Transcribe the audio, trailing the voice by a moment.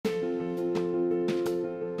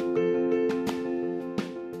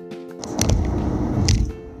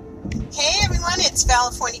it's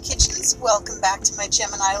California Kitchens. Welcome back to my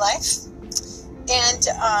Gemini life. And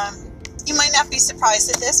you might not be surprised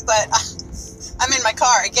at this, but I'm in my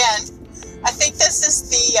car again. I think this is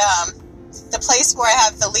the place where I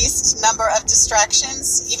have the least number of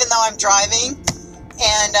distractions, even though I'm driving.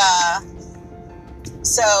 And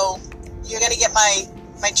so you're going to get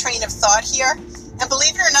my train of thought here. And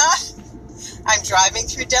believe it or not, I'm driving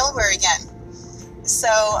through Delaware again. So,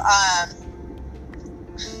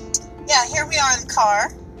 yeah, here we are in the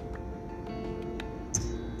car.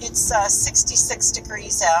 It's 66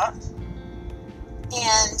 degrees out.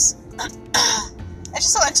 And I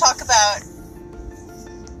just want to talk about,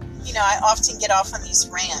 you know, I often get off on these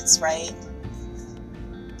rants, right?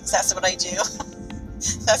 Because that's what I do.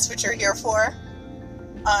 That's what you're here for.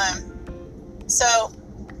 So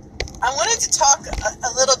I wanted to talk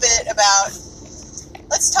a little bit about,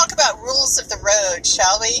 let's talk about rules of the road,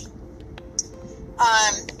 shall we?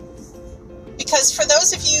 Because for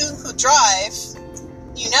those of you who drive,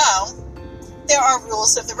 you know, there are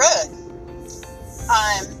rules of the road.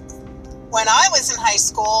 When I was in high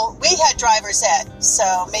school, we had driver's ed,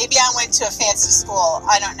 so maybe I went to a fancy school,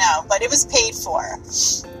 I don't know, but it was paid for.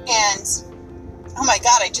 And, oh my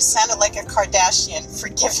God, I just sounded like a Kardashian,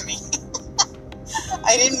 forgive me.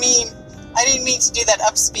 I didn't mean to do that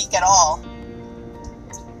upspeak at all.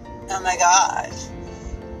 Oh my God.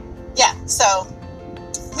 Yeah, so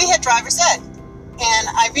we had driver's ed. And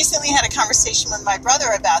I recently had a conversation with my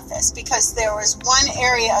brother about this because there was one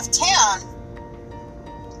area of town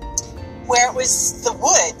where it was the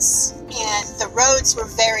woods and the roads were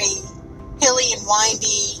very hilly and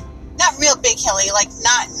windy, not real big hilly, like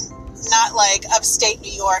not like upstate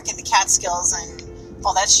New York and the Catskills and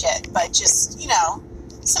all that shit, but just, you know,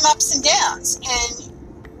 some ups and downs. And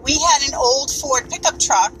we had an old Ford pickup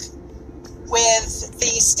truck with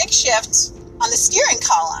the stick shift on the steering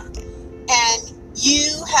column. And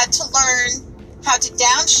you had to learn how to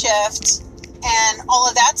downshift and all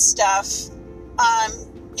of that stuff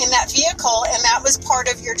in that vehicle, and that was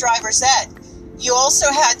part of your driver's ed. You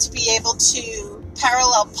also had to be able to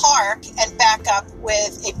parallel park and back up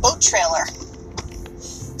with a boat trailer.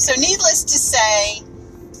 So needless to say,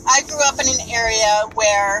 I grew up in an area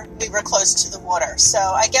where we were close to the water. So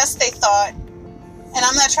I guess they thought, and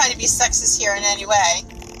I'm not trying to be sexist here in any way,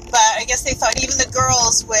 but I guess they thought even the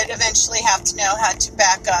girls would eventually have to know how to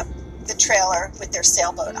back up the trailer with their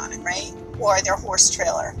sailboat on it, right? Or their horse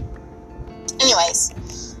trailer.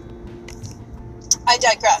 Anyways, I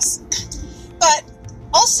digress. But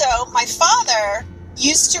also, my father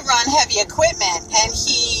used to run heavy equipment, and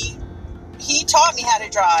he taught me how to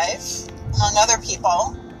drive, among other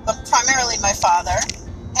people, but primarily my father,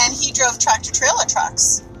 and he drove tractor-trailer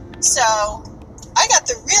trucks. So I got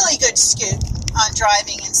the really good scoop on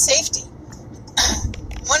driving and safety.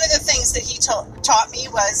 One of the things that he taught me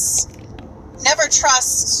was never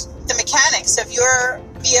trust the mechanics of your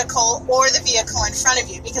vehicle or the vehicle in front of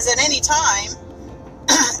you, because at any time,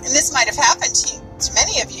 and this might have happened to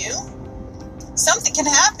many of you, something can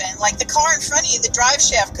happen. Like the car in front of you, the drive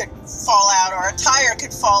shaft could fall out, or a tire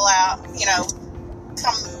could fall out, you know,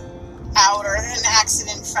 come out, or an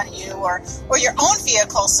accident in front of you, or your own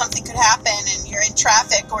vehicle, something could happen and you're in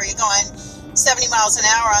traffic, or you're going 70 miles an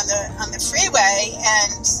hour on the freeway,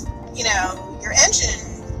 and you know your engine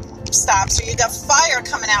stops, or you got fire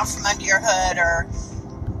coming out from under your hood, or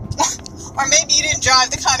maybe you didn't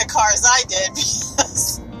drive the kind of cars I did,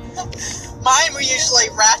 because mine were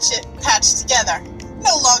usually ratchet patched together.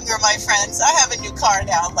 No longer, my friends. I have a new car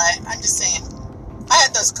now, but I'm just saying, I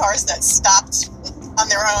had those cars that stopped on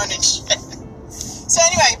their own and shit. So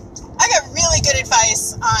anyway, I got really good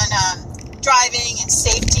advice on driving and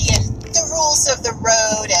safety and the rules of the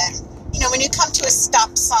road, and you know, when you come to a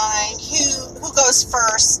stop sign, who goes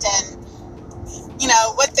first, and you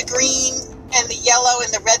know what the green and the yellow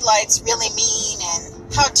and the red lights really mean, and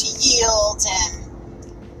how to yield, and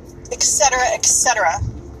etc., etc.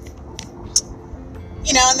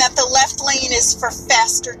 You know, and that the left lane is for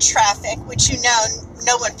faster traffic, which, you know,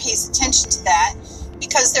 no one pays attention to that,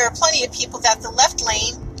 because there are plenty of people that the left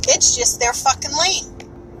lane, it's just their fucking lane.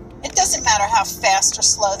 It doesn't matter how fast or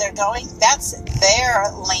slow they're going. That's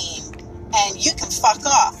their lane. And you can fuck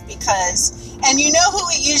off, and you know who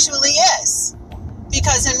it usually is.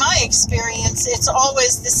 Because in my experience, it's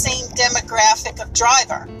always the same demographic of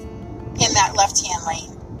driver in that left-hand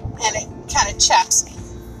lane. And it kind of chaps me.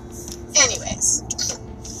 Anyways.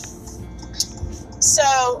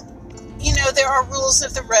 So, you know, there are rules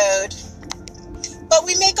of the road. But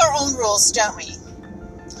we make our own rules, don't we?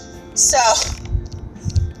 So,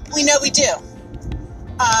 we know we do.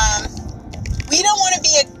 We don't want to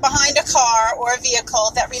be behind a car or a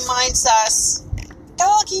vehicle that reminds us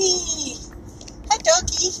Doggy! Hi,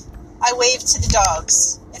 doggy. I wave to the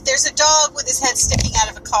dogs. If there's a dog with his head sticking out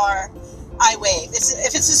of a car, I wave.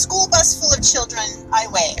 If it's a school bus full of children, I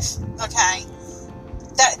wave. Okay?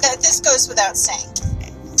 This goes without saying.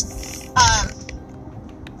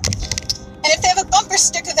 And if they have a bumper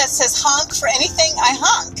sticker that says honk for anything, I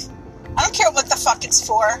honk. I don't care what the fuck it's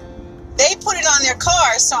for. They put it on their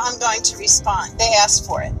car, so I'm going to respond. They asked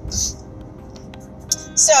for it.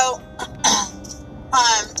 So,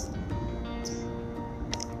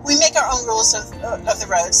 we make our own rules of the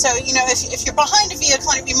road. So, you know, if you're behind a vehicle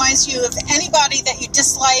and it reminds you of anybody that you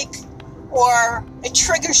dislike, or it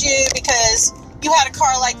triggers you because you had a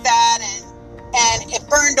car like that and it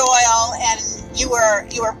burned oil and you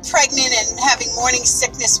were pregnant and having morning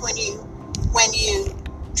sickness when you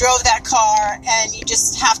drove that car, and you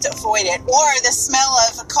just have to avoid it. Or the smell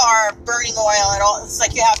of a car burning oil and all, it's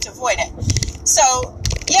like you have to avoid it. So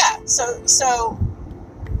yeah, so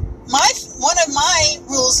one of my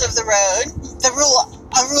rules of the road, a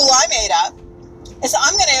rule I made up, is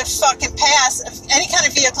I'm going to fucking pass any kind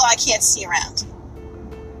of vehicle I can't see around.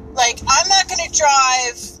 Like, I'm not going to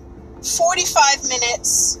drive 45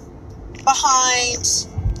 minutes behind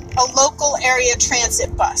a local area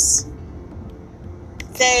transit bus.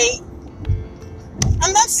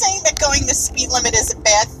 I'm not saying that going the speed limit is a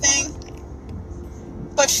bad thing,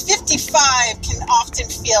 but 55 can often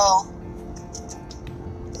feel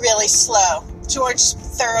really slow. George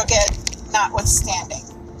Thorogood notwithstanding.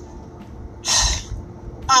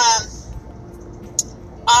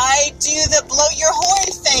 I do the blow your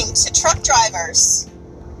horn thing to truck drivers,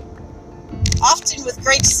 often with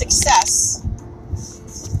great success.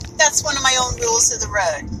 That's one of my own rules of the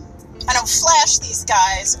road. I don't flash these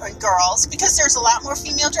guys or girls because there's a lot more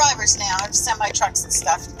female drivers now of semi-trucks and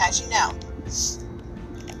stuff, as you know.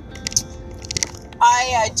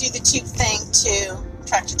 I do the tube thing to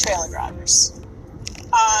tractor-trailer drivers.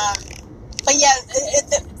 But yeah,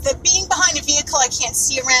 the being behind a vehicle I can't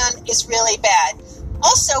see around is really bad.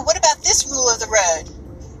 Also, what about this rule of the road?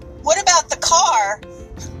 What about the car,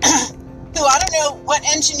 who I don't know what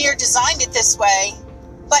engineer designed it this way,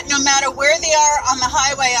 but no matter where they are on the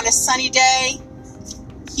highway on a sunny day,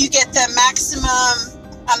 you get the maximum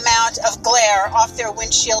amount of glare off their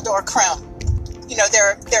windshield or chrome. You know,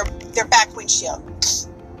 their back windshield.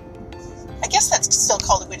 I guess that's still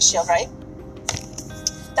called a windshield, right?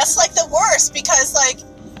 That's like the worst because, like,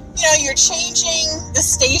 you know, you're changing the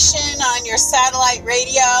station on your satellite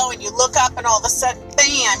radio and you look up and all of a sudden,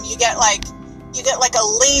 bam, you get like a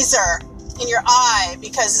laser in your eye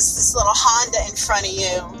because it's this little Honda in front of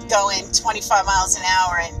you going 25 miles an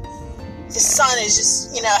hour and the sun is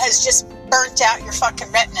just, you know, has just burnt out your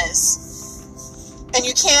fucking retinas. And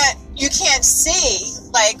you can't see,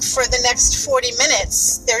 like, for the next 40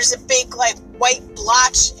 minutes. There's a big, like, white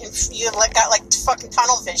blotch and you've got, like, fucking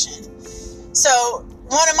tunnel vision. So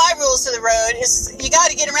one of my rules of the road is you got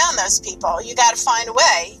to get around those people. You got to find a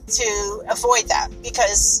way to avoid that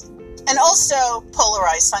because, and also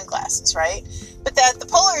polarized sunglasses, right? But that the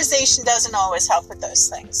polarization doesn't always help with those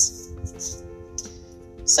things.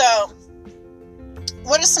 So,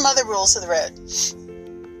 what are some other rules of the road?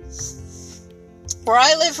 Where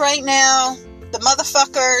I live right now, the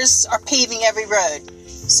motherfuckers are paving every road.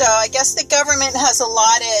 So I guess the government has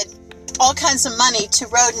allotted all kinds of money to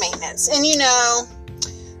road maintenance. And you know,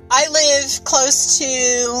 I live close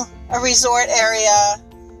to a resort area,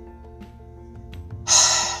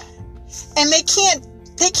 and they can't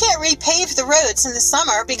repave the roads in the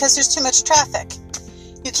summer because there's too much traffic.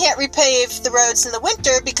 You can't repave the roads in the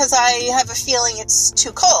winter because I have a feeling it's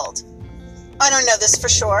too cold. I don't know this for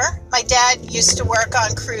sure. My dad used to work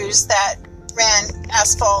on crews that ran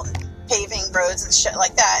asphalt paving roads and shit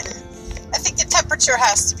like that. And I think the temperature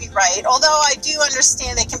has to be right. Although I do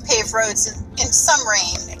understand they can pave roads in some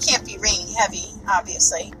rain. It can't be raining heavy,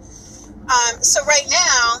 obviously. So right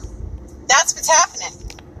now, that's what's happening.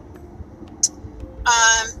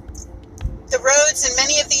 The roads in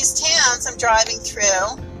many of these towns I'm driving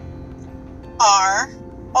through are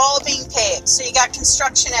all being paved. So you got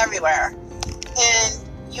construction everywhere. And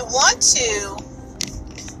you want to,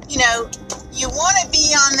 you know, you want to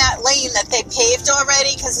be on that lane that they paved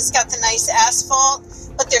already because it's got the nice asphalt,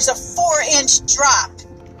 but there's a 4-inch drop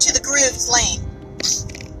to the grooved lane.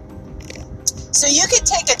 So you could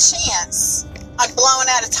take a chance on blowing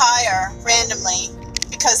out a tire randomly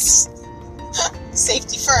because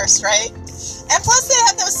safety first, right? And plus they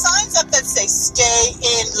have those signs up that say stay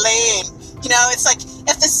in lane. You know, it's like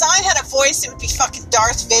if the sign had a voice, it would be fucking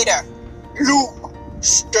Darth Vader. Luke,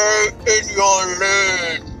 stay in your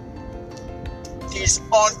lane. These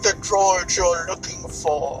aren't the droids you're looking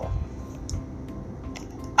for.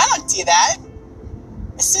 I don't do that.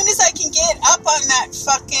 As soon as I can get up on that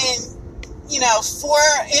fucking, 4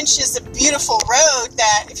 inches of beautiful road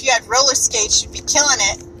that if you had roller skates, you'd be killing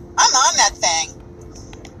it, I'm on that thing.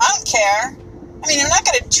 I don't care. I mean, I'm not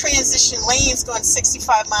going to transition lanes going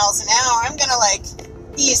 65 miles an hour. I'm going to,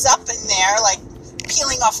 ease up in there,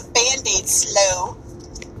 peeling off a Band-Aid slow.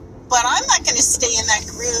 But I'm not going to stay in that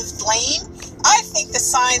grooved lane. I think the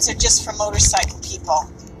signs are just for motorcycle people.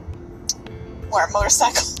 Or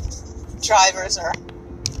motorcycle drivers or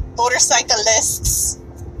motorcyclists.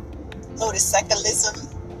 Motorcyclism.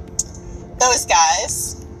 Those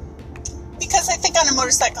guys. Because I think on a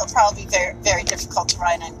motorcycle it'll probably be very, very difficult to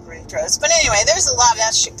ride on grooved roads. But anyway, there's a lot of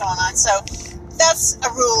that shit going on. So that's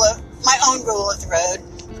my own rule of the road.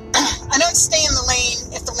 I don't stay in the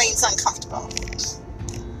lane if the lane's uncomfortable.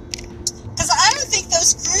 Because I don't think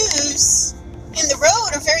those grooves in the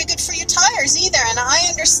road are very good for your tires either. And I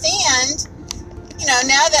understand,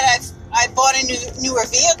 now that I bought a newer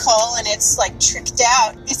vehicle and it's tricked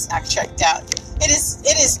out. It's not tricked out. It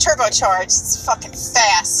is turbocharged. It's fucking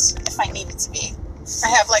fast if I need it to be. I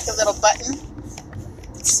have a little button.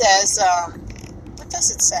 It says, what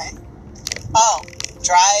does it say? Oh,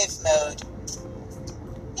 drive mode.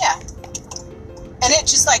 Yeah. And it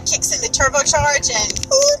just kicks in the turbocharge and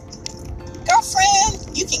whoop,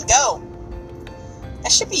 girlfriend, you can go. I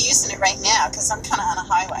should be using it right now because I'm kind of on a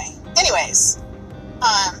highway. Anyways,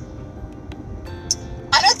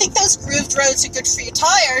 I don't think those grooved roads are good for your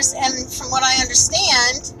tires, and from what I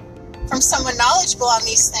understand from someone knowledgeable on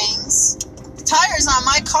these things, the tires on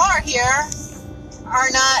my car here are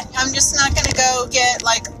not, I'm just not going to go get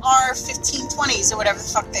R1520s or whatever the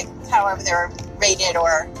fuck however they're rated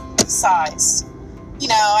or sized.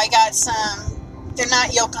 I got some, they're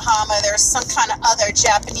not Yokohama, they're some kind of other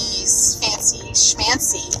Japanese fancy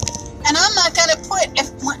schmancy, and I'm not going to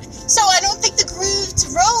so I don't think the grooved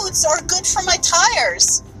roads are good for my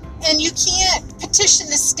tires. And you can't petition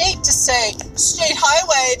the state to say, State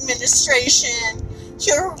Highway Administration,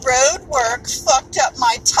 your road work fucked up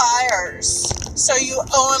my tires, so you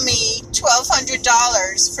owe me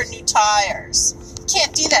 $1,200 for new tires.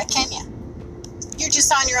 Can't do that, can you? You're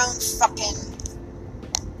just on your own fucking,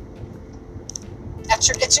 at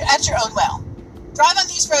your own will. Drive on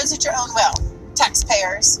these roads at your own will,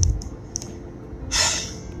 taxpayers.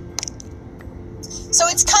 So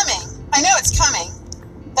it's coming. I know it's coming.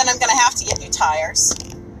 Then I'm going to have to get new tires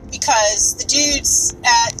because the dudes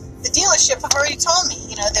at the dealership have already told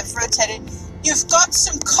me, they've rotated. You've got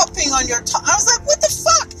some cupping on your tire. I was like, what the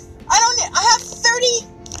fuck? I have 35,000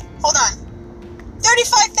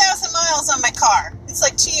 miles on my car. It's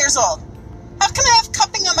 2 years old. How can I have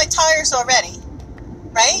cupping on my tires already?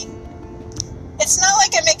 Right? It's not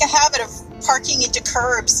like I make a habit of parking into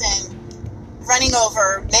curbs and running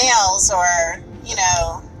over nails or,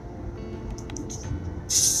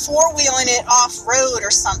 four-wheeling it off-road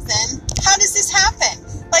or something. How does this happen?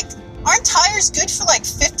 Aren't tires good for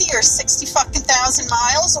 50 or 60 fucking thousand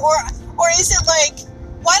miles? Or is it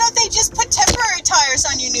why don't they just put temporary tires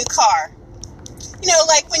on your new car?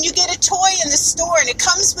 When you get a toy in the store and it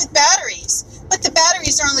comes with batteries, but the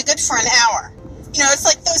batteries are only good for an hour. It's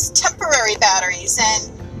those temporary batteries,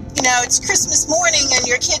 and, it's Christmas morning and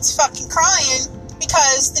your kid's fucking crying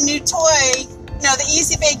because the new toy, the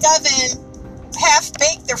Easy Bake Oven,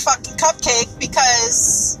 half-baked their fucking cupcake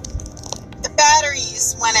because the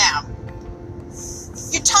batteries went out.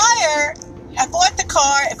 Your tire, I bought the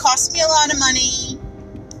car, it cost me a lot of money.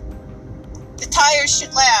 The tires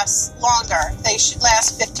should last longer. They should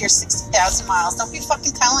last 50 or 60,000 miles. Don't be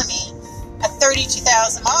fucking telling me at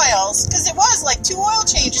 32,000 miles, because it was 2 oil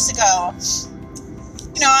changes ago.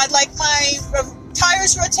 I'd like my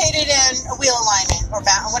tires rotated and a wheel alignment or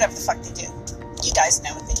whatever the fuck they do. You guys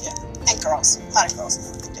know what they do. And girls. A lot of girls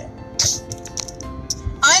know what they do.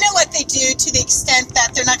 I know what they do to the extent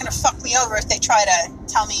that they're not going to fuck me over if they try to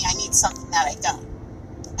tell me I need something that I don't.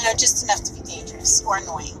 I know just enough to be dangerous or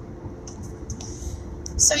annoying.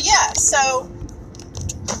 So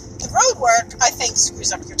the road work, I think,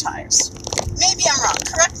 screws up your tires. Maybe I'm wrong.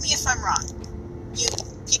 Correct me if I'm wrong. You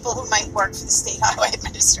people who might work for the State Highway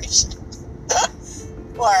Administration.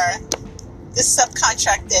 Or the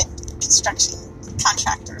subcontracted construction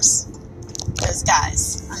contractors. Those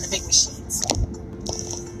guys on the big machines.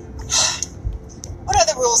 What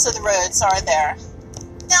other rules of the roads are there?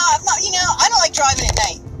 Now, I don't like driving at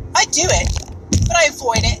night. I do it, but I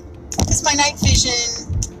avoid it because my night vision,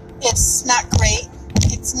 it's not great.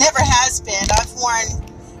 It never has been.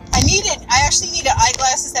 I actually needed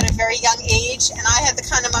eyeglasses at a very young age, and I had the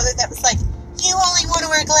kind of mother that was like, you only want to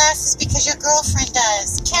wear glasses because your girlfriend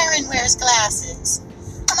does. Karen wears glasses.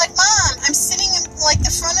 I'm like, Mom, I'm sitting in like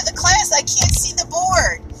the front of the class. I can't see the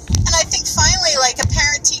board. And I think finally, like a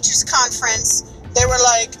parent-teachers conference, they were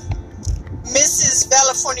like, Mrs.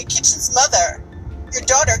 California Kitchen's mother, your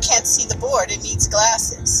daughter can't see the board and needs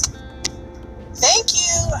glasses. Thank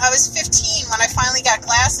you. I was 15 when I finally got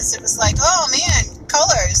glasses. It was like, oh man,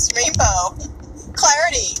 colors, rainbow,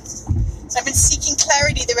 clarity. I've been seeking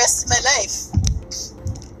clarity the rest of my life.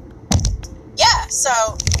 Yeah, so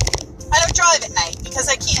I don't drive at night because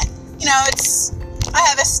I can't, I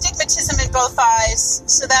have astigmatism in both eyes.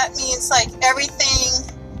 So that means like everything,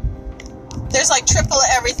 there's like triple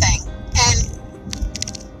everything. And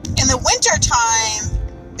in the winter time,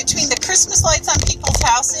 between the Christmas lights on people's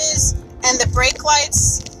houses and the brake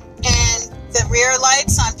lights and the rear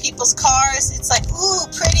lights on people's cars, it's like, ooh,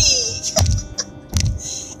 pretty.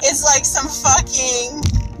 It's like some fucking,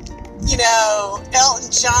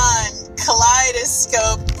 Elton John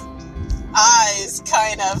kaleidoscope eyes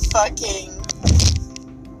kind of fucking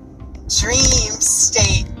dream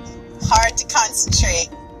state. Hard to concentrate.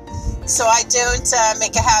 So I don't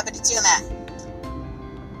make a habit of doing that.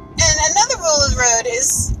 And another rule of the road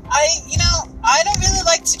is I don't really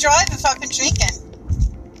like to drive if I've been drinking.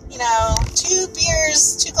 2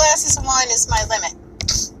 beers, 2 glasses of wine is my limit.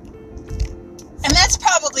 And that's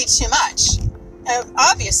probably too much.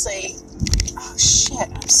 Obviously, oh shit,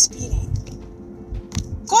 I'm speeding.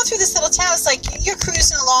 Going through this little town, it's like you're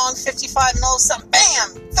cruising along 55 and all of a sudden,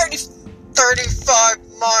 bam, 35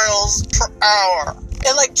 miles per hour.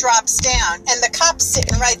 It like drops down. And the cop's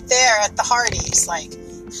sitting right there at the Hardee's like,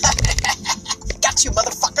 got you,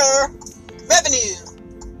 motherfucker. Revenue.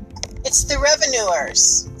 It's the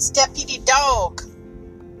revenuers. It's Deputy Dog.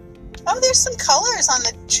 Oh, there's some colors on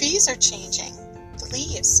the trees are changing. The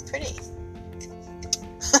leaves, pretty.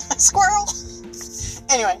 Squirrel.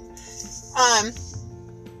 Anyway,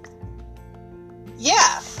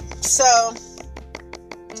 yeah. So,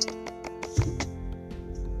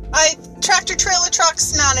 tractor trailer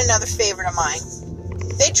trucks, not another favorite of mine.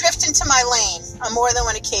 They drift into my lane on more than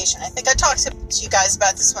one occasion. I think I talked to you guys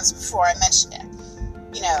about this once before. I mentioned it.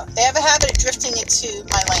 They have a habit of drifting into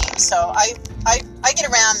my lane. So I get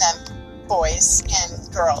around them, boys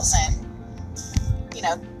and girls, and,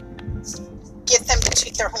 get them to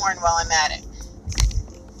toot their horn while I'm at it.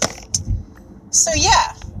 So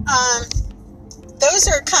yeah, those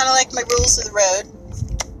are kind of like my rules of the road.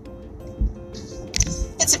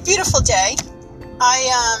 It's a beautiful day. I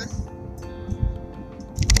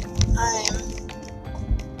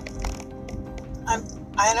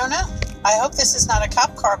don't know. I hope this is not a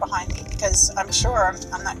cop car behind me because I'm sure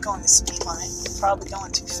I'm not going the speed limit. I'm probably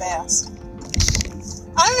going too fast.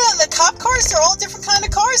 I don't know. The cop cars, they're all different kind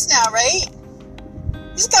of cars now, right?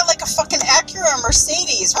 He's got like a fucking Acura or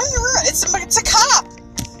Mercedes. It's a cop.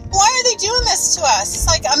 Why are they doing this to us? It's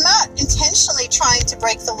like I'm not intentionally trying to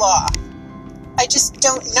break the law. I just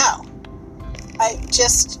don't know. They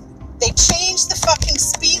change the fucking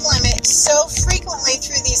speed limit so frequently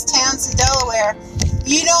through these towns in Delaware,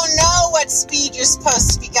 you don't know what speed you're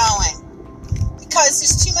supposed to be going. Because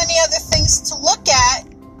there's too many other things to look at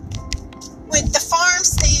with the farm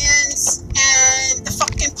stands and the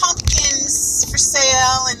fucking pumpkins for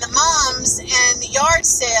sale and the mums and the yard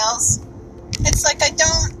sales. It's like I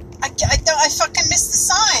fucking missed the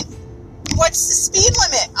sign. What's the speed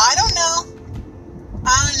limit? I don't know.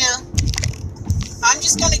 I'm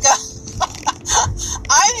just gonna go.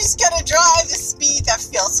 I'm just gonna drive the speed that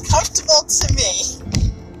feels comfortable to me.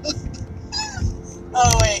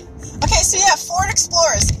 Oh wait. Okay, so yeah, Ford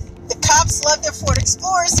Explorers. The cops love their Ford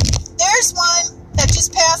Explorers. There's one that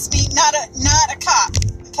just passed me. Not a cop.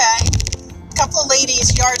 Okay, a couple of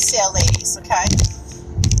ladies, yard sale ladies. Okay.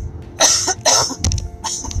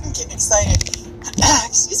 I'm getting excited.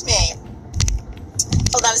 Excuse me.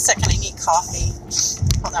 Hold on a second. I need coffee.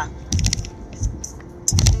 Hold on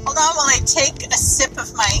while I take a sip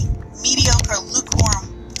of my mediocre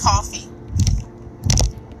lukewarm coffee.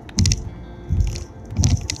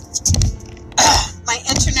 My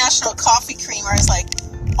international coffee creamer is like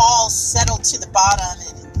all settled to the bottom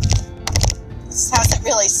and this hasn't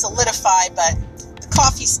really solidified, but the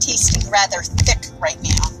coffee's tasting rather thick right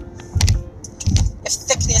now. If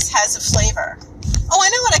thickness has a flavor. Oh, I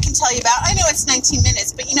know what I can tell you about. I know it's 19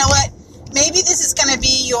 minutes, but you know what? Maybe this is going to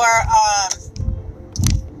be your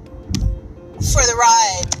for the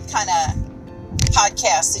ride kind of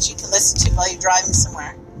podcast that you can listen to while you're driving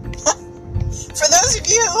somewhere. For those of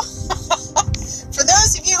you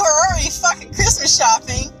who are already fucking Christmas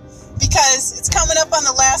shopping, because it's coming up on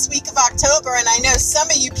the last week of October, and I know some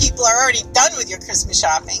of you people are already done with your Christmas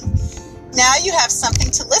shopping. Now you have something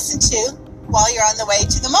to listen to while you're on the way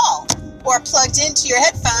to the mall, or plugged into your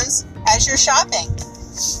headphones as you're shopping.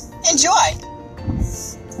 Enjoy.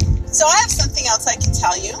 So I have something else I can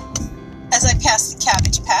tell you as I pass the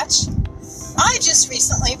Cabbage Patch. I just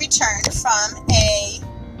recently returned from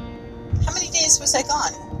how many days was I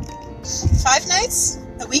gone? 5 nights?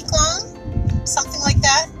 A week long? Something like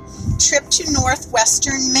that? Trip to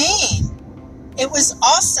northwestern Maine. It was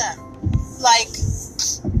awesome. Like,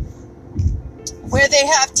 where they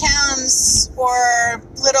have towns or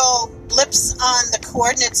little blips on the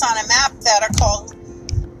coordinates on a map that are called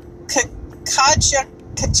Kakajo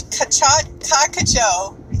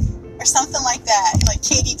or something like that, like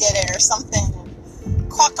Katie did it or something.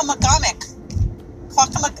 Quakamagamic.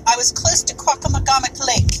 I was close to Quakamagamic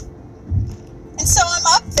Lake. And so I'm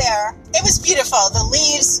up there. It was beautiful. The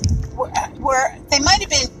leaves were they might have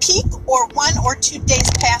been peak or 1 or 2 days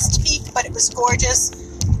past peak, but it was gorgeous.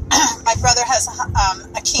 My brother has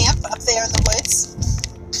a camp up there in the woods.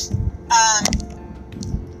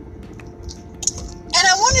 And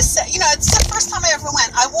I want to say, it's the first time I ever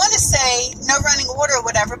went. I want to say no running water or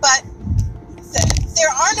whatever, but there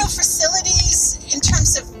are no facilities in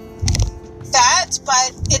terms of that,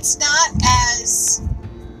 but it's not as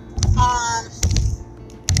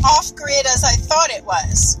off-grid as I thought it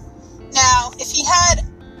was. Now, if you had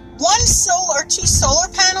 1 or 2 solar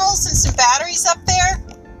panels and some batteries up there,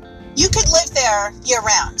 you could live there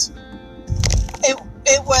year-round.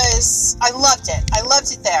 I loved it. I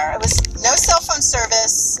loved it there. It was no cell phone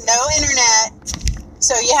service, no internet,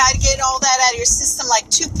 so you had to get all that out of your system like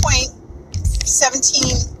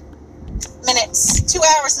 2.17 minutes, 2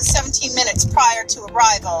 hours and 17 minutes prior to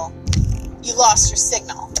arrival, you lost your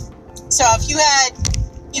signal. So if you had,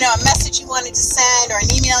 a message you wanted to send or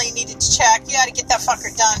an email you needed to check, you had to get that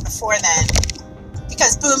fucker done before then.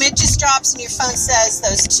 Because boom, it just drops and your phone says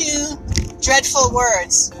those 2 dreadful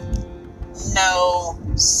words. No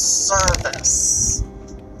service.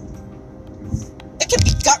 It can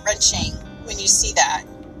be gut-wrenching when you see that.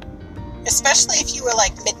 Especially if you were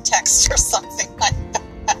like mid-text or something like that.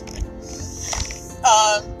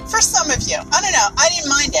 For some of you. I don't know. I didn't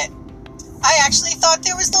mind it. I actually thought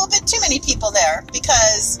there was a little bit too many people there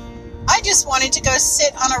because I just wanted to go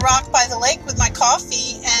sit on a rock by the lake with my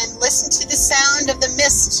coffee and listen to the sound of the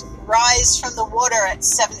mist rise from the water at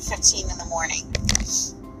 7:15 in the morning.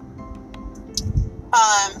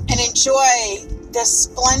 And enjoy the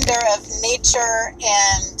splendor of nature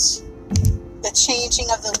and the changing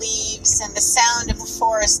of the leaves and the sound of the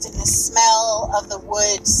forest and the smell of the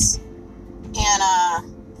woods. And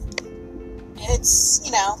it's,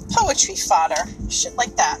 poetry fodder, shit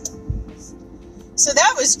like that. So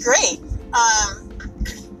that was great.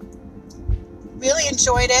 Really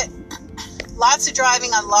enjoyed it. Lots of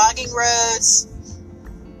driving on logging roads.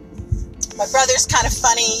 My brother's kind of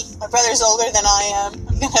funny. My brother's older than I am.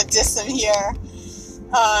 I'm going to diss him here.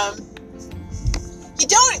 You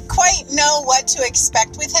don't quite know what to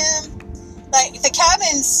expect with him. Like, the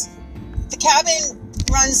cabin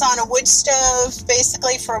runs on a wood stove,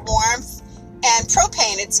 basically for warmth, and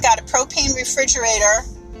propane. It's got a propane refrigerator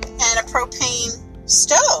and a propane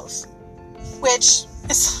stove, which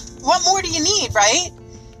is, what more do you need, right?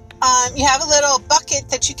 You have a little bucket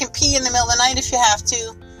that you can pee in the middle of the night if you have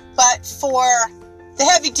to. But for the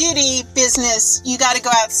heavy-duty business, you got to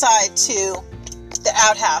go outside to the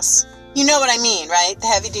outhouse. You know what I mean, right? The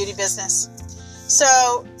heavy-duty business.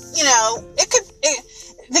 So,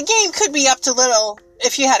 the game could be up to little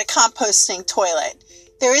if you had a composting toilet.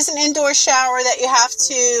 There is an indoor shower that you have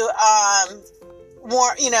to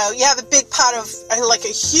you have a big pot of, like a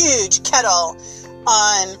huge kettle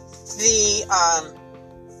on the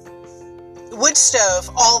wood stove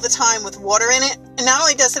all the time with water in it. And not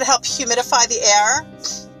only does it help humidify the air,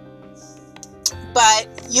 but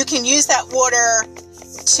you can use that water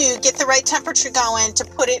to get the right temperature going to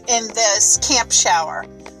put it in this camp shower,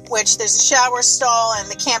 which there's a shower stall and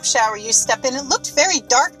the camp shower you step in. It looked very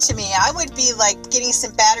dark to me. I would be like getting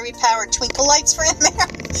some battery powered twinkle lights for in there,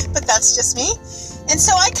 but that's just me. And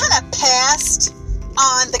so I kind of passed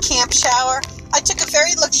on the camp shower. I took a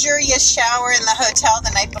very luxurious shower in the hotel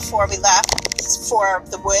the night before we left for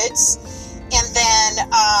the woods. And then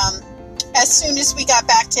as soon as we got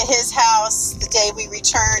back to his house, the day we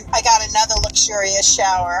returned, I got another luxurious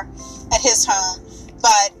shower at his home.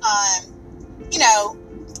 But,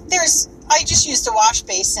 I just used a wash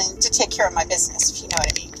basin to take care of my business, if you know what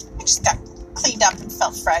I mean. I just got cleaned up and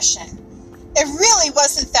felt fresh, and it really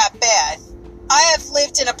wasn't that bad. I have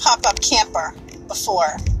lived in a pop-up camper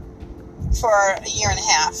before for a year and a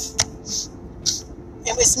half.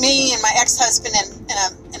 It was me and my ex-husband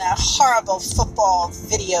in a horrible football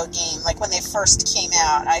video game, like when they first came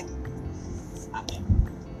out.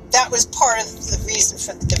 that was part of the reason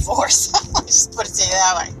for the divorce. I'll just put it to you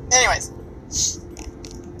that way. Anyways,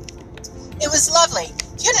 it was lovely.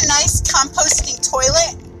 If you had a nice composting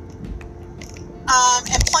toilet,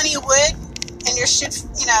 and plenty of wood, and your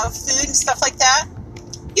food and stuff like that,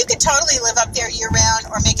 you could totally live up there year round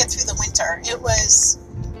or make it through the winter. It was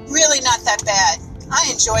really not that bad. I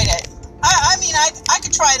enjoyed it. I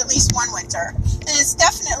could try it at least one winter, and it's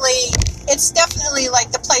definitely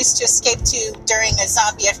like the place to escape to during a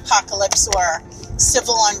zombie apocalypse or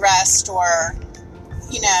civil unrest or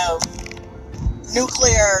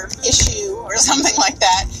nuclear issue or something like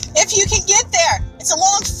that. If you can get there, it's a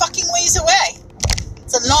long fucking ways away.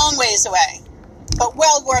 It's a long ways away, but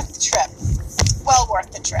well worth the trip. Well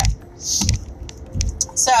worth the trip.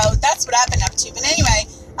 So that's what I've been up to. But anyway,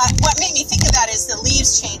 what made me think of that is the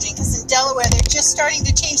leaves changing, because in Delaware they're just starting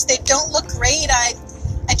to change. They don't look great. I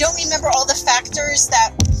don't remember all the factors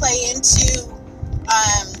that play into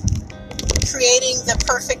creating the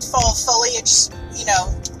perfect fall foliage,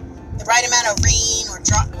 the right amount of rain or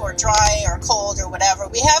dry or cold or whatever.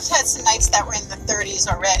 We have had some nights that were in the 30s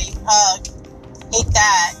already. Hate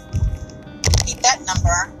that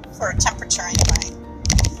number for a temperature anyway.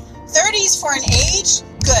 30s for an age,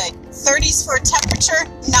 good. 30s for a temperature,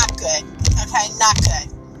 not good. Okay, not good.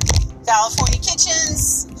 California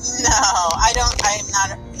kitchens, no, I am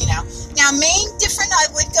not, Now, Maine, different, I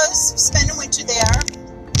would go spend a winter there,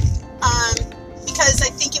 because I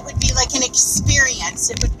think it would be like an experience.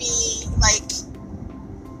 It would be like,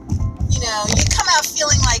 you come out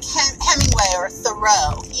feeling like Hemingway or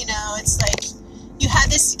Thoreau, it's like you had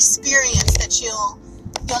this experience that you'll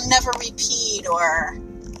never repeat, or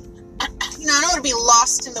I don't want to be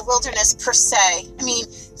lost in the wilderness per se. I mean,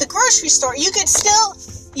 the grocery store, you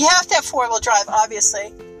have to have four-wheel drive,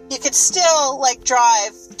 obviously. You could still,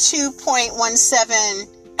 drive 2.17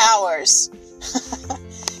 hours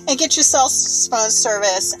and get your cell phone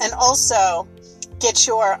service, and also get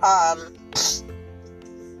your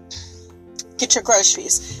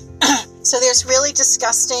groceries. So there's really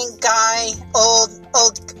disgusting guy, old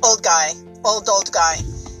guy,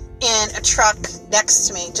 in a truck next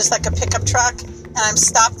to me, just like a pickup truck, and I'm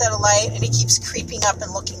stopped at a light, and he keeps creeping up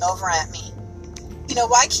and looking over at me.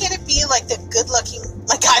 Why can't it be like the good-looking,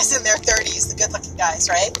 like guys in their 30s, the good-looking guys,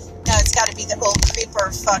 right? No, it's got to be the old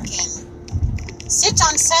creeper fucking sit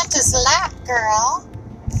on Santa's lap, girl,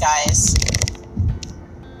 guys.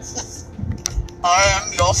 I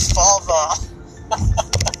am your father.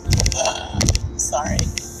 Sorry.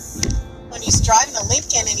 When he's driving a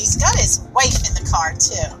Lincoln and he's got his wife in the car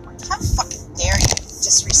too. Like, how fucking dare you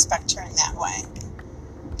disrespect her in that way?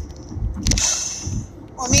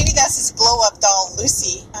 Or maybe that's his blow-up doll,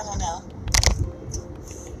 Lucy. I don't know.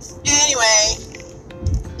 Anyway,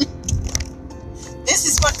 this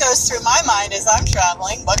is what goes through my mind as I'm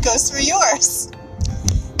traveling. What goes through yours?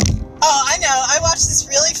 Oh, I know. I watched this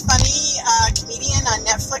really funny comedian on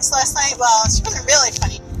Netflix last night. Well, she wasn't really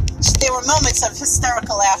funny. There were moments of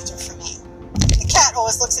hysterical laughter for me. The cat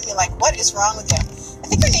always looks at me like, what is wrong with you? I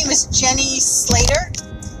think her name is Jenny Slater.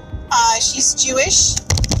 She's Jewish,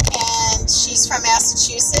 and she's from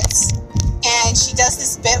Massachusetts. And she does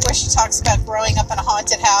this bit where she talks about growing up in a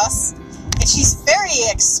haunted house. And she's very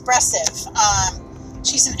expressive.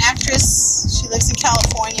 She's an actress. She lives in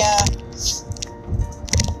California.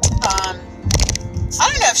 I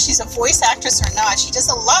don't know if she's a voice actress or not. She does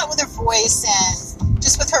a lot with her voice and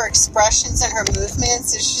just with her expressions and her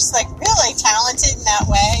movements. It's just like really talented in that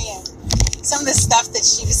way. And some of the stuff that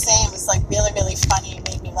she was saying was like really, really funny and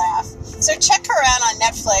made me laugh. So check her out on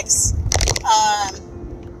Netflix.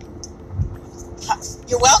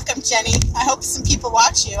 You're welcome, Jenny. I hope some people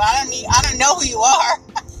watch you. I don't know who you are.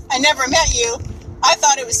 I never met you. I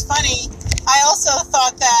thought it was funny. I also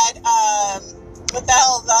thought that, what the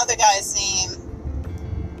hell is the other guy's name?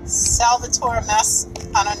 Salvatore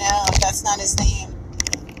I don't know. That's not his name.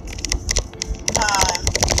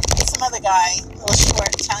 Some other guy, a little short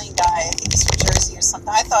Italian guy. I think he's from Jersey or something.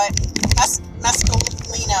 I thought,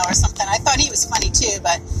 Mascolino or something. I thought he was funny too,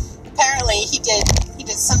 but apparently he did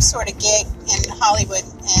some sort of gig in Hollywood,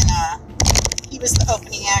 and he was the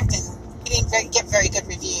opening act, and he didn't get very good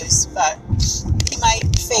reviews, but he might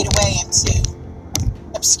fade away into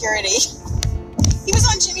obscurity. He was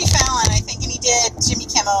on Jimmy Fallon, I think, and he did Jimmy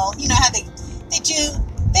Kimmel. You know how they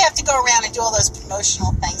have to go around and do all those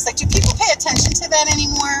promotional things. Like, do people pay attention to that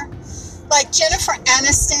anymore? Like Jennifer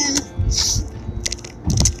Aniston,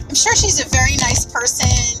 I'm sure she's a very nice person,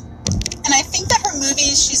 and I think that her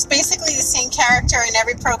movies, she's basically the same character in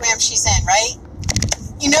every program she's in, right?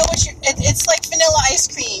 You know what it's like vanilla ice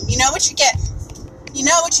cream. You know what you're getting. You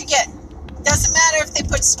know what you're getting. Doesn't matter if they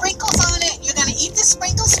put sprinkles on it, you're going to eat the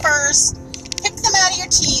sprinkles first, pick them out of your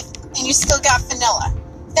teeth, and you still got vanilla.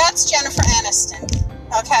 That's Jennifer Aniston.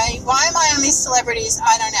 Okay? Why am I on these celebrities?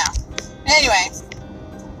 I don't know. Anyway,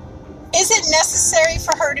 is it necessary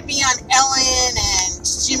for her to be on Ellen and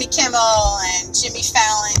Jimmy Kimmel and Jimmy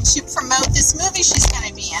Fallon to promote this movie she's going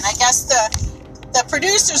to be in? I guess the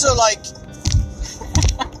producers are like,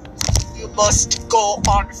 you must go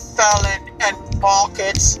on Fallon and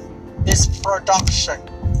market this production.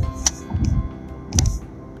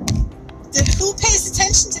 Who pays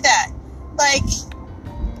attention to that? Like,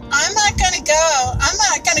 I'm not gonna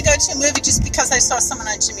go to a movie just because I saw someone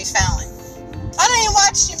on Jimmy Fallon. I don't even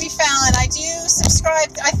watch Jimmy Fallon. I do subscribe.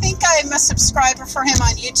 I think I'm a subscriber for him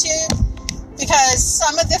on YouTube because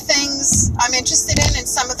some of the things I'm interested in and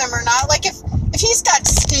some of them are not. Like if he's got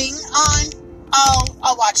Sting on,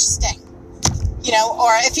 I'll watch Sting. You know,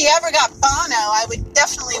 or if he ever got Bono, I would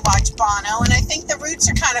definitely watch Bono. And I think the Roots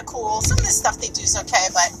are kind of cool. Some of the stuff they do is okay,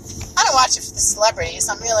 but I don't watch it for the celebrities.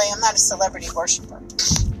 I'm not a celebrity worshiper.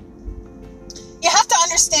 You have to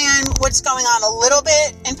understand what's going on a little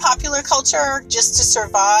bit in popular culture just to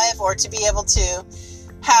survive or to be able to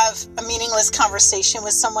have a meaningless conversation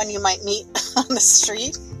with someone you might meet on the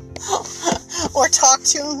street or talk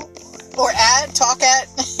to or talk at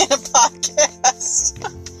in a podcast.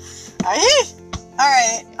 All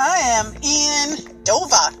right, I am in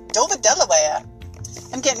Dover, Delaware.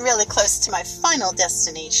 I'm getting really close to my final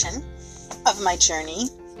destination of my journey.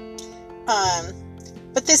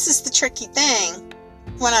 But this is the tricky thing.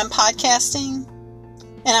 When I'm podcasting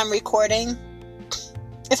and I'm recording,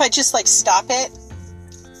 if I just stop it,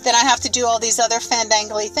 then I have to do all these other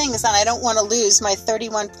fandangly things, and I don't want to lose my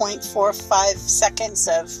 31.45 seconds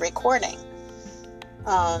of recording.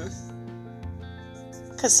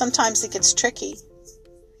 Because sometimes it gets tricky.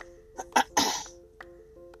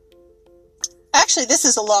 Actually, this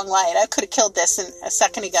is a long light. I could have killed this a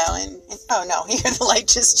second ago, and oh no, here the light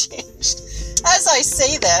just changed. As I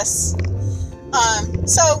say this,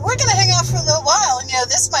 so we're going to hang out for a little while, and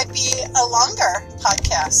this might be a longer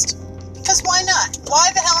podcast. Because why not?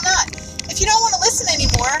 Why the hell not? If you don't want to listen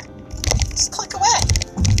anymore, just click away.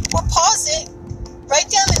 Or pause it,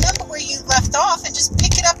 write down the number where you left off, and just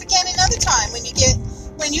pick it up again another time when you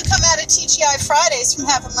come out of TGI Fridays from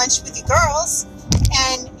having lunch with your girls,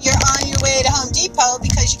 and you're on your way to Home Depot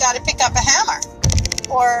because you got to pick up a hammer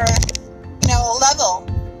or, a level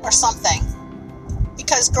or something.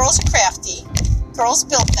 Because girls are crafty. Girls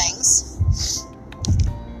build things.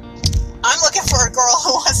 I'm looking for a girl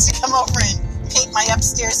who wants to come over and paint my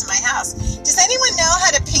upstairs in my house. Does anyone know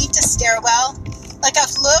how to paint a stairwell?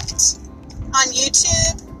 I've looked on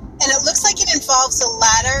YouTube, and it looks like it involves a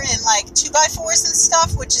ladder and 2x4s and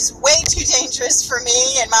stuff, which is way too dangerous for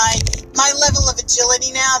me and my level of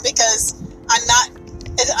agility now, because I'm not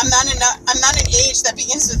an age that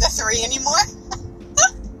begins with a 3 anymore.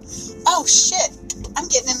 Oh shit, I'm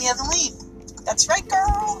getting in the other lane. That's right,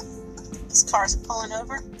 girl. These cars are pulling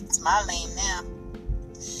over. It's my lane now.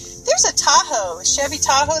 There's a Tahoe, a Chevy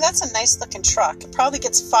Tahoe. That's a nice looking truck. It probably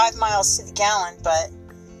gets 5 miles to the gallon, but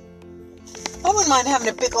I wouldn't mind having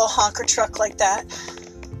a big old honker truck like that.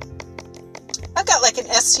 I've got an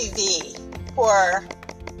SUV or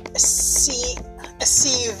a CV,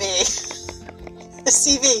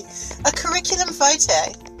 a curriculum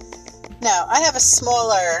vitae. No, I have a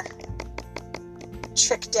smaller,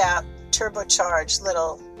 tricked out, turbocharged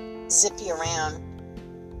little zippy around.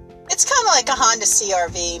 It's kind of like a Honda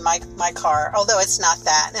CR-V, my car, although it's not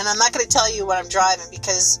that. And I'm not going to tell you what I'm driving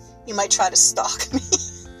because you might try to stalk me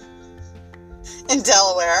in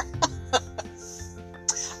Delaware.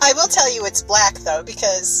 I will tell you it's black, though,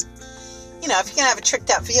 because, if you're going to have a tricked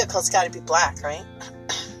out vehicle, it's got to be black, right?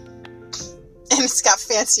 And it's got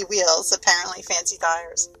fancy wheels, apparently fancy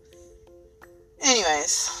tires.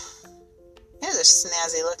 Anyways, here's a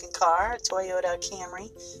snazzy looking car, a Toyota Camry,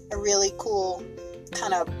 a really cool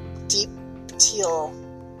kind of deep teal,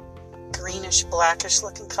 greenish, blackish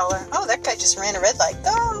looking color. Oh, that guy just ran a red light.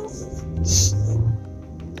 Go!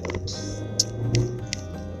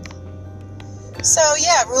 So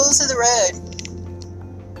yeah, rules of the road.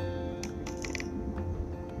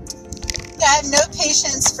 Yeah, I have no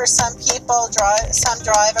patience for some people, some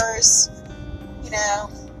drivers,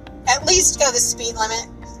 at least go the speed limit.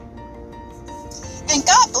 And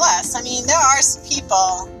God bless, there are some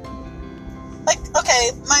people,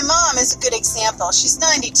 okay, my mom is a good example. She's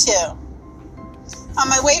 92. On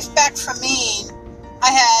my way back from Maine,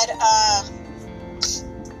 I had,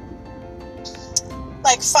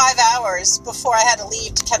 5 hours before I had to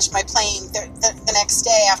leave to catch my plane the next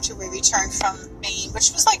day after we returned from Maine,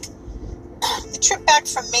 which was the trip back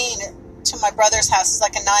from Maine to my brother's house is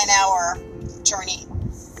like a 9-hour journey.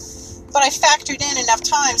 But I factored in enough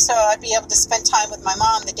time so I'd be able to spend time with my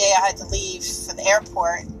mom the day I had to leave for the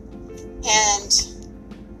airport. And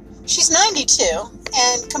she's 92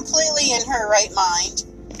 and completely in her right mind.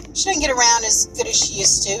 She doesn't get around as good as she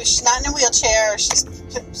used to. She's not in a wheelchair.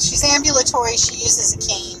 She's ambulatory. She uses a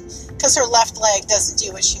cane because her left leg doesn't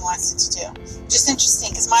do what she wants it to do. Just interesting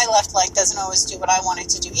because my left leg doesn't always do what I want it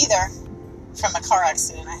to do either from a car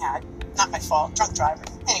accident I had. Not my fault. Drunk driver.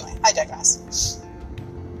 Anyway, I digress.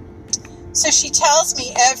 So she tells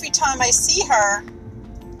me every time I see her,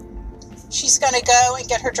 she's going to go and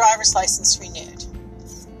get her driver's license renewed.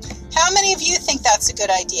 How many of you think that's a good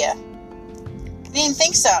idea? I didn't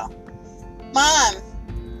think so. Mom,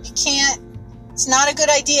 you can't, it's not a good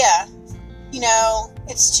idea. You know,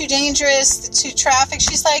 it's too dangerous, too traffic.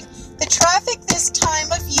 She's like, the traffic this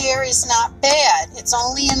time of year is not bad. It's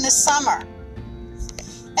only in the summer.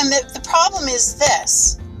 And the problem is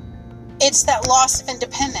this. It's that loss of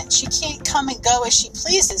independence. She can't come and go as she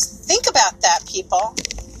pleases. Think about that, people.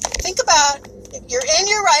 Think about, you're in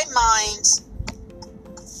your right mind.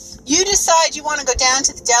 You decide you want to go down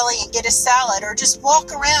to the deli and get a salad or just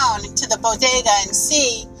walk around to the bodega and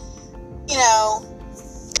see, you know,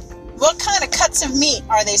 what kind of cuts of meat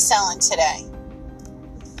are they selling today?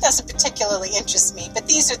 Doesn't particularly interest me, but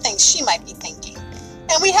these are things she might be thinking.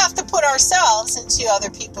 And we have to put ourselves into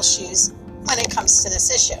other people's shoes when it comes to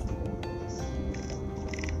this issue.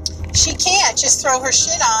 She can't just throw her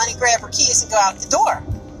shit on and grab her keys and go out the door.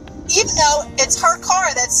 Even though it's her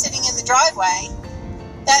car that's sitting in the driveway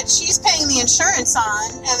that she's paying the insurance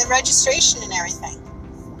on and the registration and everything.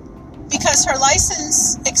 Because her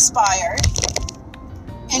license expired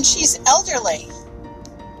and she's elderly.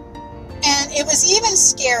 And it was even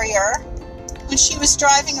scarier when she was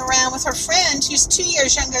driving around with her friend who's 2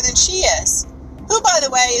 years younger than she is, who, by the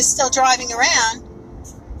way, is still driving around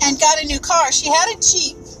and got a new car. She had a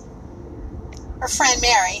Jeep. Her friend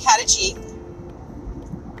Mary had a Jeep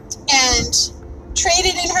and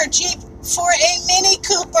traded in her Jeep for a Mini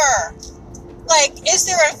Cooper. Like, is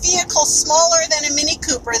there a vehicle smaller than a Mini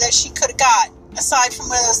Cooper that she could have got, aside from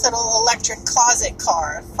one of those little electric closet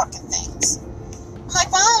car fucking things? I'm like,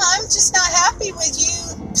 Mom, I'm just not happy with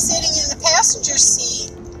you sitting in the passenger seat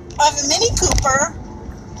of a Mini Cooper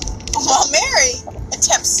while Mary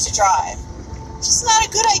attempts to drive. It's just not a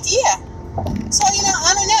good idea. So, you know,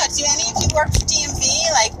 I don't know. Do any of you work for DMV?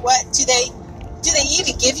 Like, what do they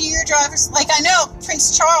even give you your driver's? Like, I know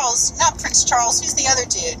Prince Charles, not Prince Charles, who's the other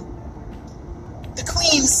dude? The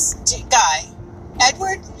Queen's guy.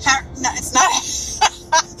 Edward? No, it's not.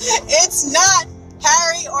 It's not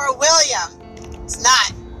Harry or William. It's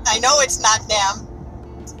not. I know it's not them.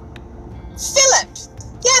 Philip.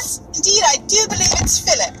 Yes, indeed, I do believe it's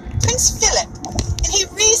Philip. Prince Philip. And he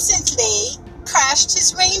recently crashed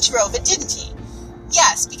his Range Rover, didn't he?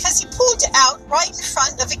 Yes, because he pulled out right in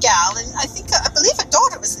front of a gal, and I believe a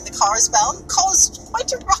daughter was in the car as well, and caused quite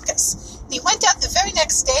a ruckus. And he went out the very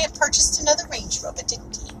next day and purchased another Range Rover,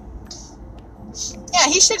 didn't he? Yeah,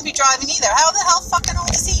 he shouldn't be driving either. How the hell fucking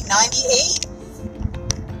old is he? 98?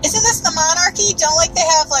 Isn't this the monarchy? Don't like they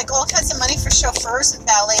have like all kinds of money for chauffeurs and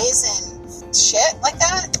valets and shit like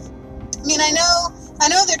that? I mean, I know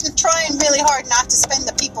they're trying really hard not to spend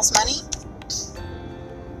the people's money,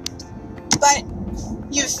 but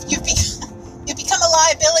you've become a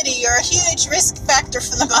liability. You're a huge risk factor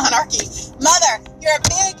for the monarchy. Mother, you're a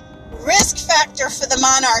big risk factor for the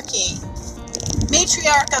monarchy.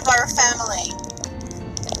 Matriarch of our family.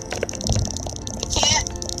 We can't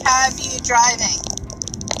have you driving.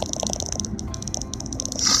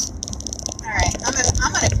 Alright,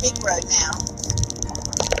 I'm on a big road now.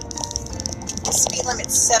 The speed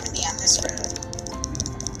limit's 70 on this road.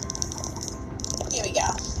 Here we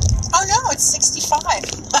go. Oh no, it's 65.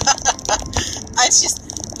 It's just,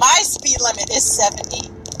 my speed limit is 70.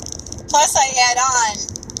 Plus I add on,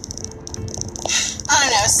 I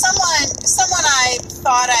don't know, someone I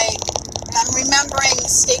thought I'm remembering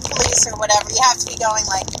state police or whatever, you have to be going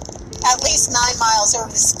like at least 9 miles over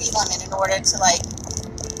the speed limit in order to like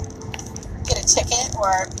get a ticket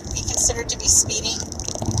or be considered to be speeding.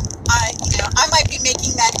 I might be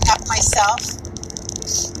making that up myself.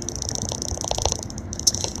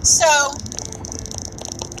 So,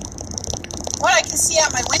 what I can see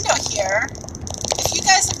out my window here, if you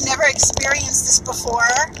guys have never experienced this before,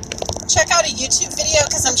 check out a YouTube video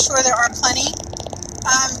because I'm sure there are plenty.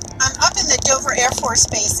 I'm up in the Dover Air Force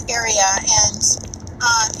Base area, and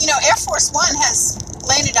Air Force One has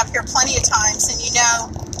landed up here plenty of times, and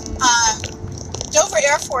Dover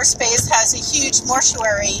Air Force Base has a huge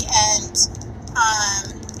mortuary, and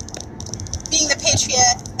being the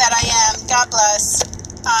patriot that I am, God bless.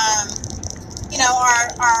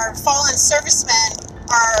 Our fallen servicemen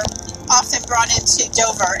are often brought into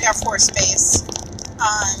Dover Air Force Base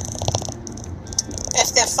if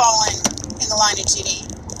they've fallen in the line of duty.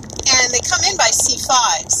 And they come in by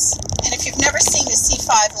C-5s. And if you've never seen a C-5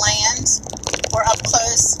 land or up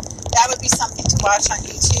close, that would be something to watch on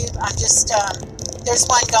YouTube. There's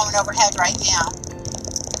one going overhead right now.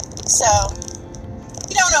 So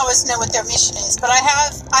you don't always know what their mission is, but I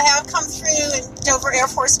have come through Dover Air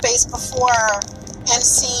Force Base before and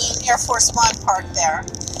seen Air Force One parked there.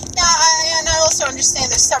 Now, I also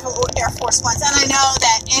understand there's several Air Force Ones, and I know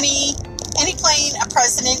that any plane a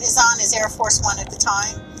president is on is Air Force One at the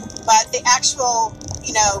time, but the actual,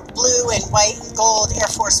 blue and white and gold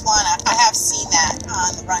Air Force One, I have seen that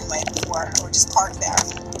on the runway before, or just parked there.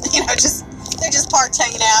 They're just parked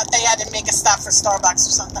hanging out. They had to make a stop for Starbucks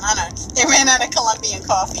or something. I don't know. They ran out of Colombian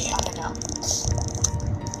coffee. I don't know.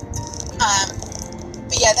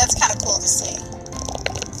 But yeah, that's kind of cool to see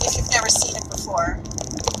if you've never seen it before.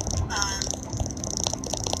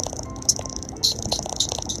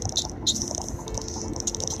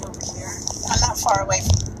 Over here. I'm not far away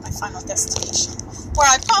from my final destination, where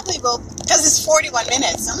I probably will, because it's 41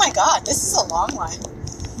 minutes. Oh my God, this is a long one.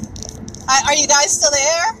 Are you guys still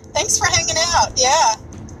there? Thanks for hanging out. Yeah.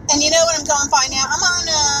 And you know what I'm going by now? I'm on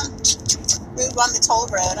Route 1, the toll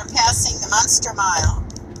road. I'm passing the Monster Mile.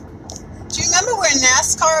 Do you remember where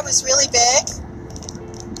NASCAR was really big?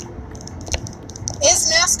 Is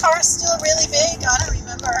NASCAR still really big? I don't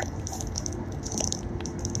remember.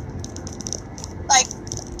 Like,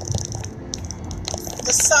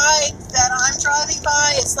 the side that I'm driving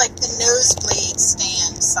by, it's like the nosebleed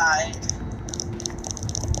stand side.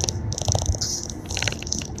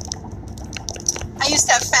 I used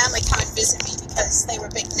to have family come and visit me because they were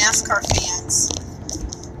big NASCAR fans.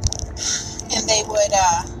 And they would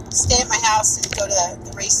stay at my house and go to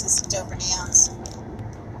the races at Dover Downs.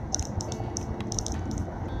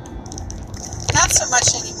 Not so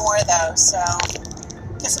much anymore, though, so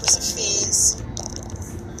I guess it was a phase.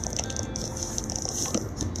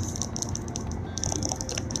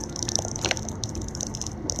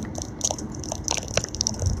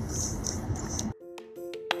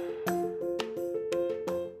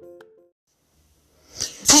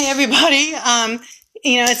 Hey, everybody.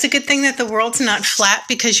 It's a good thing that the world's not flat,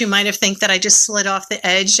 because you might have think that I just slid off the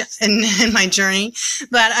edge in my journey.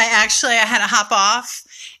 But I had to hop off.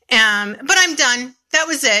 But I'm done. That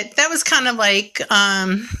was it. That was kind of like all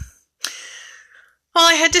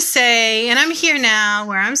I had to say. And I'm here now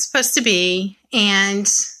where I'm supposed to be. And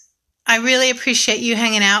I really appreciate you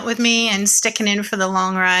hanging out with me and sticking in for the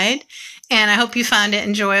long ride. And I hope you found it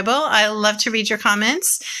enjoyable. I love to read your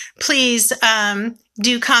comments. Please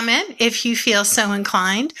do comment if you feel so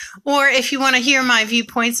inclined. Or if you want to hear my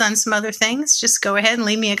viewpoints on some other things, just go ahead and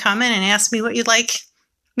leave me a comment and ask me what you'd like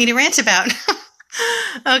me to rant about.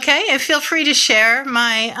 Okay, and feel free to share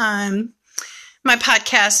my my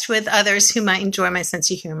podcast with others who might enjoy my sense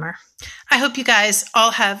of humor. I hope you guys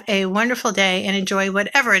all have a wonderful day and enjoy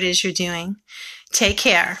whatever it is you're doing. Take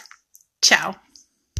care. Ciao.